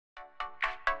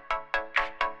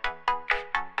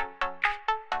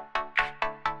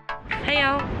Hey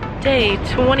y'all, day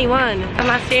 21, the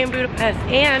last day in Budapest,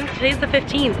 and today's the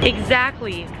 15th,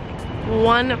 exactly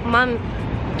 1 month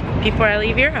before I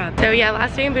leave Europe. So yeah,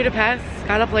 last day in Budapest,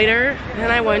 got up later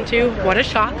than I wanted to, what a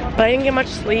shock, but I didn't get much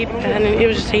sleep and it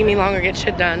was just taking me longer to get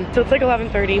shit done. So it's like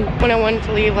 11:30 when I wanted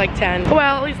to leave like 10.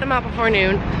 Well, at least I'm out before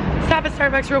noon. Stop at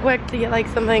Starbucks real quick to get like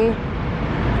something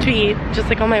to eat, just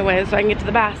like on my way so I can get to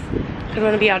the baths, because I'm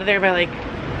gonna be out of there by like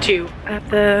 2. At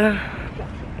the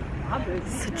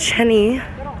Szechenyi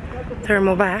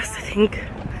Thermal Baths, I think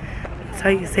that's how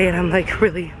you say it. I'm like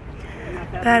really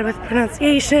bad with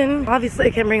pronunciation. Obviously I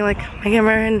can't bring like my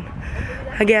camera in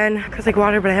again because like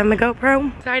water, but I have my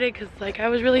GoPro. Excited because like I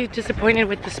was really disappointed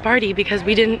with this party because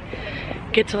we didn't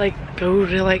get to like go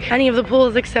to like any of the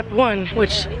pools except one,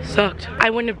 which sucked. I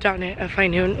wouldn't have done it if I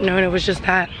known it was just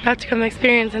that. About to come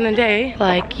experience in the day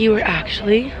like you were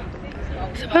actually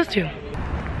supposed to.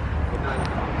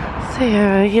 So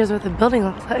yeah, here's what the building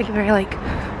looks like. Very like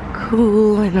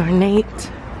cool and ornate.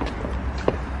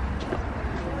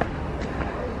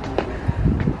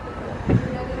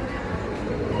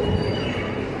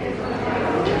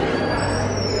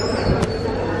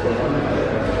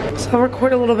 So I'll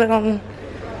record a little bit on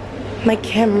my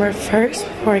camera first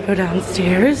before I go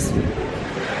downstairs.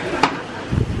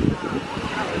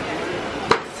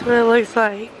 That's what it looks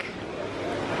like.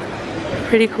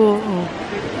 Pretty cool.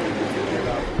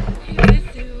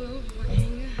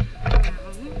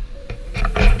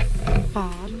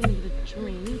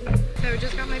 So I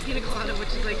just got my pina colada, which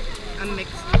is like a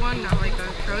mixed one, not like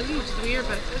a frozen, which is weird,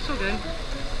 but it's still good.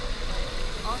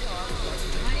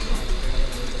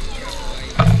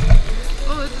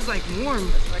 Oh, this is like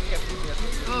warm.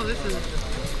 Oh, this is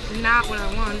not what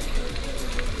I want.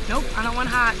 Nope, I don't want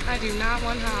hot. I do not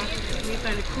want hot. Let me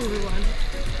find a cooler one.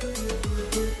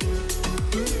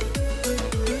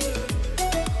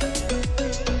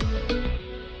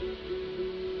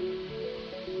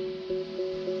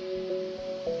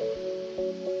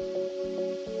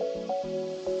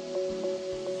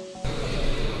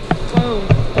 Whoa,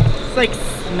 it's like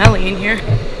smelly in here.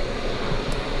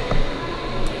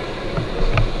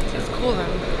 It's cool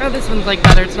though. Oh, this one's like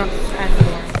better. It's not as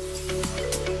warm.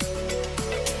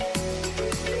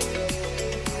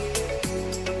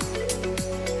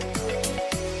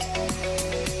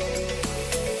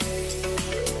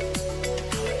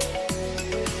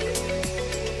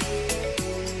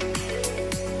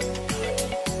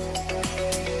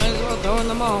 Might as well go in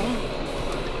the mall.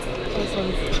 This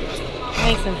one's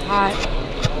nice and hot.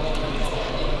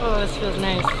 Oh, this feels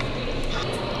nice.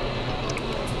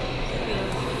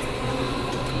 Feels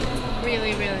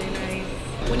really, really nice.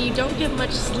 When you don't get much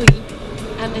sleep,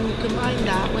 and then you combine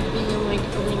that with being like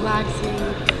a relaxing,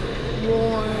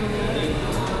 warm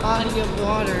body of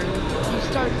water, you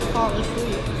start to fall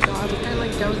asleep. So I was kind of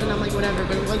like dozing, I'm like whatever,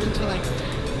 but it wasn't until like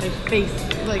my face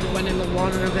like went in the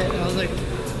water a bit, and I was like,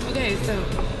 okay, so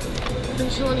I've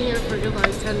been chilling here for a good like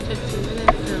 10-15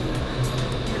 minutes, so I'm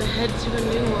gonna head to a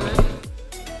new one.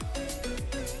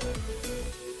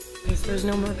 Okay, so there's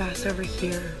no more baths over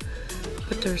here,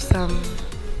 but there's some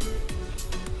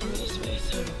over this way,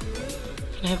 so I'm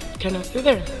gonna have to kind of through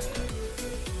there.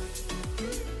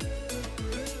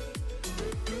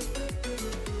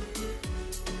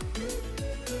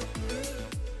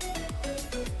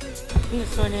 And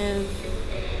this one is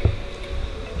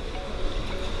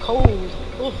cold.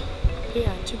 Oh,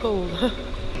 yeah, too cold.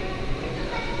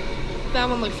 That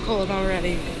one looks cold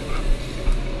already.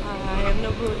 I have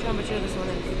no clue what temperature this one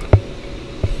is.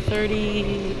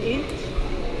 38?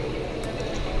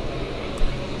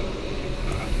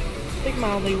 It's like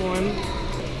mildly warm.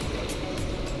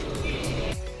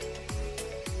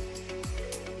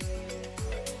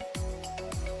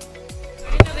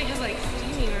 I didn't know they had like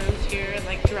steaming rooms here and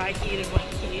like dry heat and wet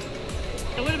heat.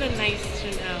 It would have been nice to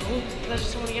know, because I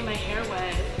just don't want to get my hair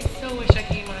wet. I so wish I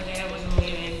came on a day I wasn't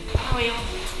leaving. Oh, yeah.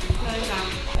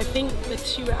 I think the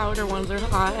 2 outer ones are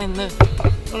hot and the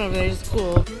one over there is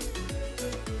cool.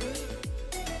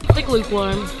 It's like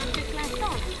lukewarm.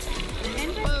 Whoa,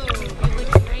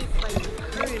 it's like nice, like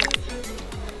current.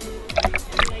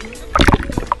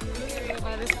 Like,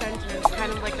 by the center, it's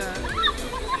kind of like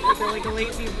a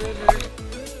lazy river.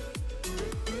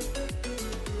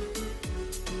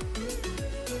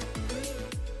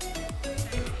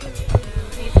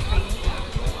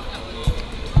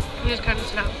 Just kind of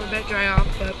stop for a bit, dry off,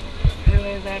 but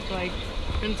anyways I have to like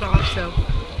rinse off, so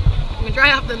I'm gonna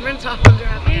dry off, then rinse off, then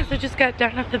dry off. Okay, so just got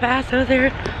done with the bath. So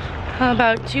there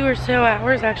about 2 or so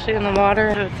hours actually in the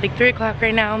water. So it's like 3 o'clock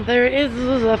right now. There is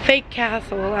a fake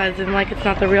castle, as in like it's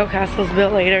not the real castle, it's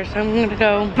built later. So I'm gonna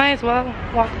go, might as well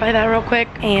walk by that real quick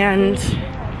and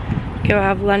go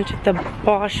have lunch at the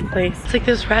Bosch place. It's like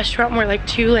this restaurant where like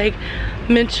 2 like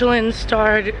Michelin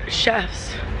starred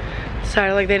chefs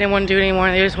decided like they didn't want to do it anymore.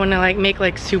 They just want to like make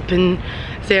like soup and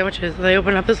sandwiches. They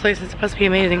opened up this place. It's supposed to be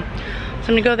amazing. So I'm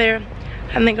gonna go there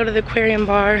and then go to the Aquarium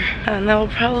bar, and that will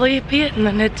probably be it, and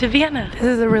then head to Vienna. This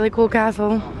is a really cool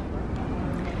castle.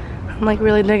 I'm like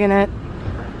really digging it.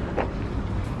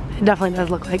 It definitely does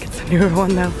look like it's a newer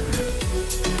one though.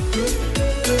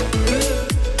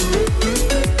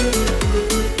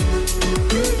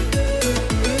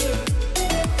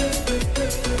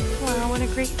 Wow, what a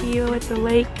great view at the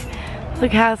lake, the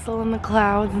castle and the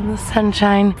clouds and the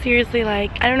sunshine. Seriously,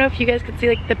 like, I don't know if you guys could see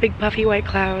like the big puffy white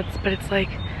clouds, but it's like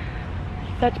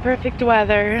such perfect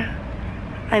weather.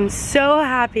 I'm so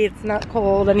happy it's not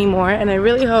cold anymore, and I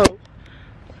really hope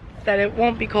that it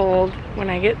won't be cold when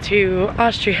I get to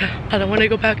Austria. I don't want to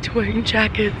go back to wearing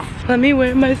jackets. Let me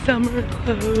wear my summer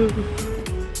clothes.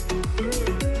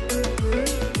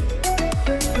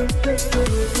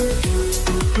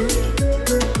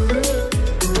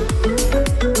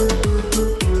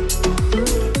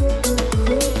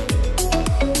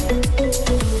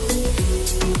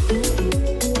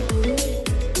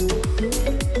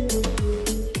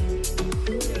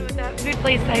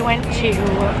 Place I went to,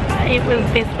 it was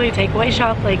basically a takeaway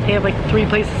shop. Like they have like 3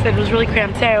 places. It was really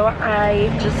cramped. So I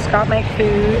just got my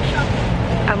food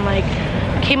and like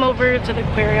came over to the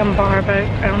Aquarium bar, but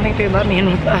I don't think they let me in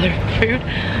with the other food.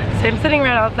 So I'm sitting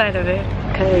right outside of it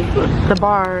because the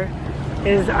bar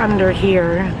is under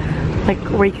here, like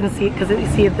where you can see it, because you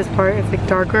see at this part it's like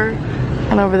darker,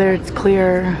 and over there it's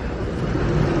clear.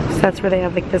 So that's where they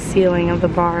have like the ceiling of the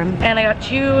bar. And I got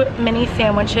 2 mini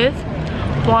sandwiches.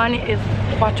 One is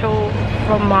quattro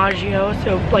formaggio,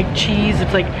 so like cheese.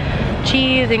 It's like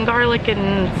cheese and garlic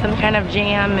and some kind of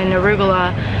jam and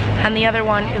arugula. And the other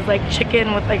one is like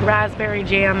chicken with like raspberry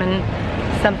jam and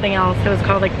something else. It was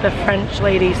called like the French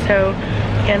lady. So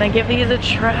gonna give these a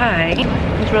try.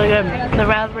 It's really good. The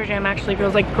raspberry jam actually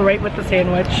goes like great with the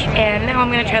sandwich. And now I'm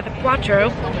gonna try the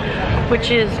quattro, which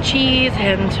is cheese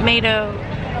and tomato,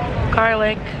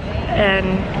 garlic,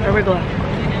 and arugula.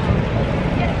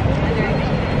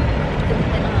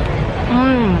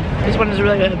 This one is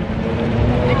really good.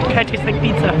 It kind of tastes like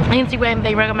pizza. I can see why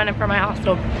they recommend it for my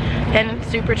hostel. And it's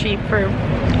super cheap for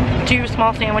 2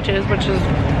 small sandwiches, which is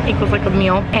equals like a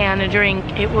meal, and a drink.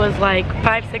 It was like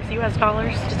 $5-6 US.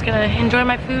 Just gonna enjoy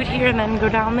my food here and then go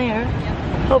down there,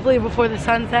 hopefully before the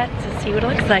sun sets, to see what it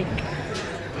looks like.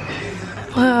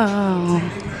 Whoa,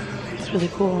 it's really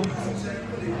cool.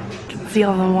 You can see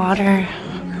all the water.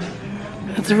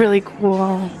 It's really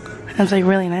cool. It's like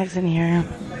really nice in here.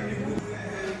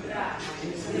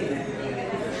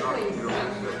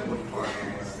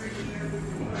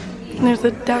 There's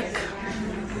a duck.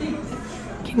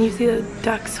 Can you see the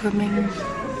duck swimming?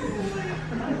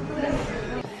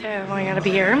 So I got a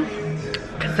beer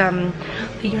because the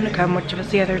Unicum, which was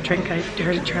the other drink I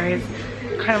heard to try, is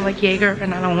kind of like Jaeger,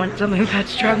 and I don't want something that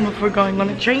strong before going on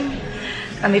a train.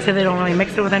 And they said they don't really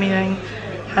mix it with anything.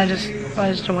 I just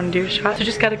don't want to do a shot. So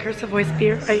just got a Curse of Voice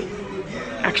beer.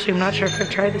 I'm not sure if I've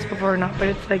tried this before or not, but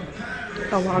it's like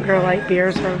a lager light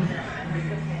beer. So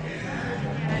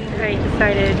I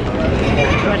decided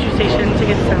at the metro station to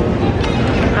get some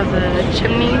of the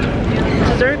chimney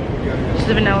dessert, which is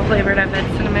vanilla flavored. I've had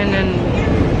cinnamon and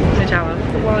Nutella.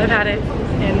 Well, I've had it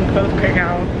in both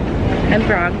Krakow and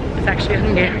Prague. It's actually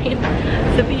Hungarian.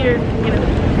 So here, you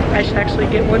know, I should actually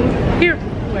get one here,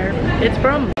 where it's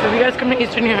from. So if you guys come to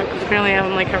Eastern Europe, because apparently I have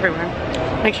them like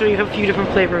everywhere, make sure you have a few different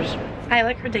flavors. I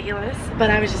like ridiculous, but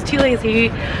I was just too lazy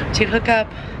to hook up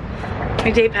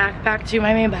my day pack back to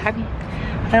my main bag.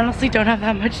 I honestly don't have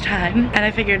that much time, and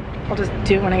I figured I'll just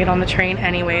do it when I get on the train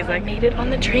anyways. I made it on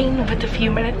the train with a few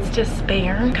minutes to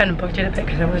spare. Kind of booked it a bit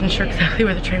because I wasn't sure exactly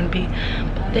where the train would be,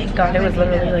 but thank God it was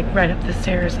literally like right up the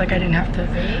stairs. Like I didn't have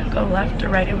to go left or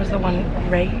right. It was the one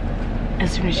right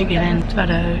as soon as you get in. It's about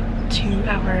a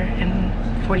 2-hour and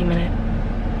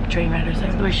 40-minute train ride or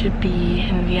so. We should be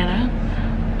in Vienna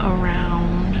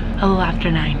around a little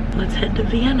after 9. Let's head to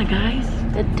Vienna, guys.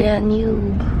 The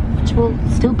Danube, which will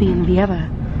still be in Vienna,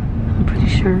 I'm pretty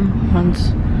sure,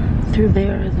 runs through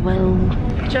there as well.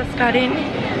 Just got in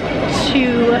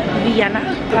to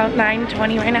Vienna, about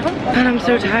 9:20 right now, and I'm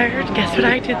so tired. Guess what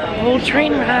I did the whole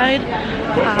train ride?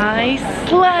 I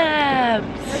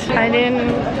slept. I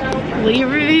didn't leave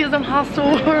reviews on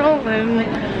Hostel World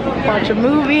and watch a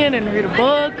movie and read a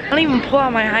book. I didn't even pull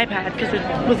out my iPad because it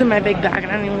was in my big bag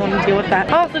and I didn't even want to deal with that.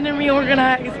 I also didn't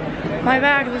reorganize my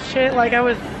bags and shit like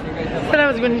I said I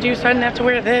was going to do, so I didn't have to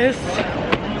wear this.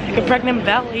 like a pregnant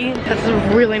belly.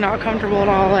 That's really not comfortable at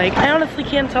all. Like, I honestly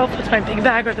can't tell if it's my big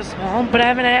bag or the small, but I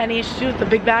haven't had any issues with the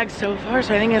big bag so far,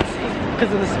 so I think it's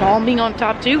because of the small being on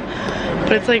top too.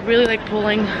 But it's like really like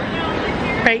pulling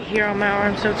right here on my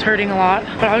arm, so it's hurting a lot.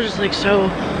 But I was just like so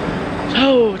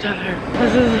tired.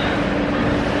 This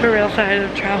is the real side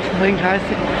of traveling, guys.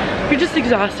 You're just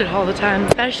exhausted all the time,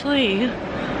 especially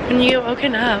when you get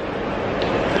woken up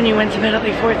when you went to bed at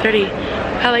like 4:30,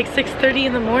 at like 6:30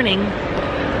 in the morning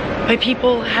by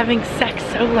people having sex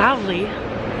so loudly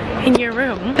in your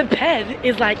room. The bed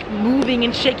is like moving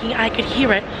and shaking. I could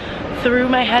hear it through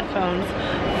my headphones,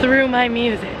 through my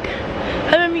music.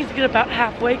 I have my music at about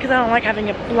halfway because I don't like having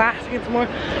it blasting. It's more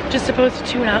just supposed to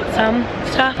tune out some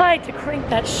stuff. I had to crank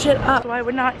that shit up so I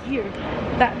would not hear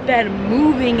that bed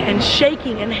moving and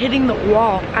shaking and hitting the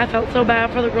wall. I felt so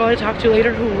bad for the girl I talked to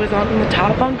later who was on the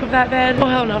top bunk of that bed. Oh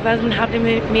hell no, if that's been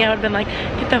happening to me, I would have been like,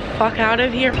 get the fuck out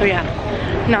of here. So yeah,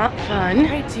 not fun.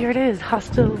 Alright, so here it is,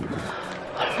 Hostel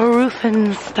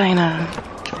Rufensteiner.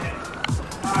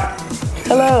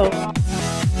 Hello.